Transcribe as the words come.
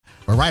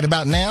right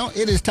about now,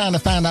 it is time to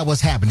find out what's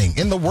happening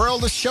in the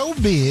world of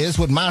showbiz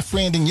with my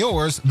friend and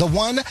yours, the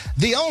one,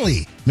 the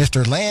only,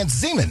 Mr. Lance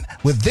Zeman,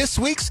 with this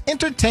week's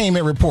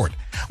Entertainment Report.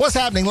 What's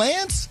happening,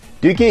 Lance?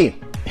 Dookie,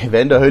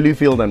 Evander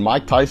Holyfield and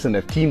Mike Tyson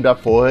have teamed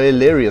up for a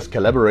hilarious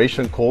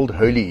collaboration called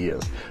Holy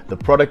Ears. The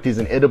product is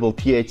an edible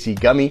THC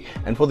gummy,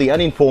 and for the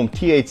uninformed,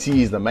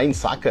 THC is the main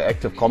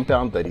psychoactive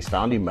compound that is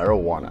found in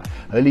marijuana.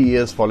 Holy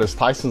Ears follows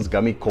Tyson's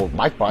gummy called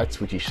Mike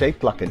Bites, which is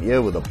shaped like an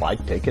ear with a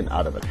bite taken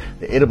out of it.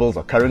 The edibles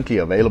are currently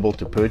available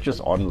to purchase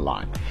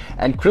online.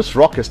 And Chris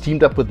Rock has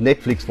teamed up with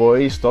Netflix for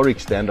a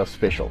historic stand-up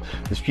special.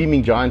 The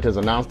streaming giant has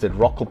announced that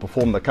Rock will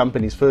perform the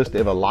company's first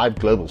ever live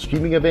global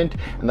streaming event,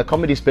 and the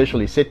comedy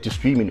special is set to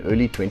stream in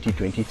early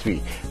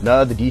 2023. No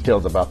other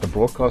details about the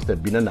broadcast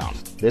have been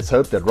announced. Let's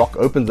hope that Rock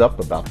opens up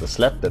about the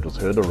slap that was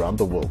heard around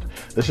the world.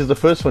 This is the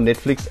first for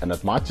Netflix, and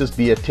it might just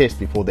be a test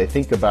before they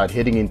think about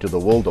heading into the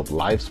world of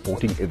live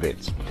sporting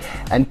events.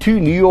 And two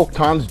New York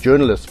Times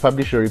journalists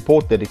published a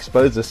report that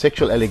exposes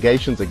sexual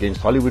allegations against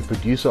Hollywood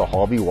producer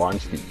Harvey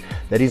Weinstein.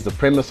 That is the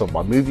premise of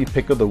my movie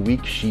pick of the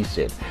week, She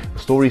Said. The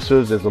story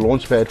serves as a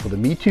launchpad for the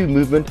Me Too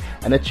movement,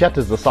 and it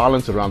shatters the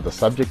silence around the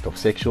subject of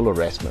sexual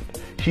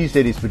harassment. She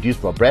Said is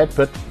produced by Brad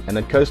Pitt, and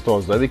it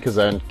co-stars Zoe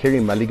Kazan, Kerry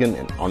Mulligan,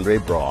 and Andre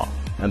Braugher.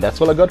 And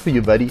that's all I got for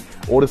you, buddy.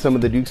 Order some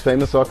of the Duke's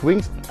famous hot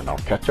wings, and I'll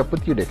catch up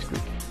with you next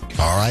week.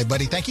 All right,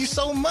 buddy. Thank you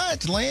so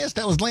much, Lance.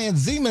 That was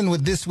Lance Zeman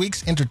with this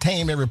week's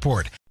Entertainment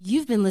Report.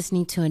 You've been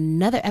listening to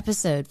another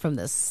episode from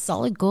the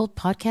Solid Gold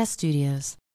Podcast Studios.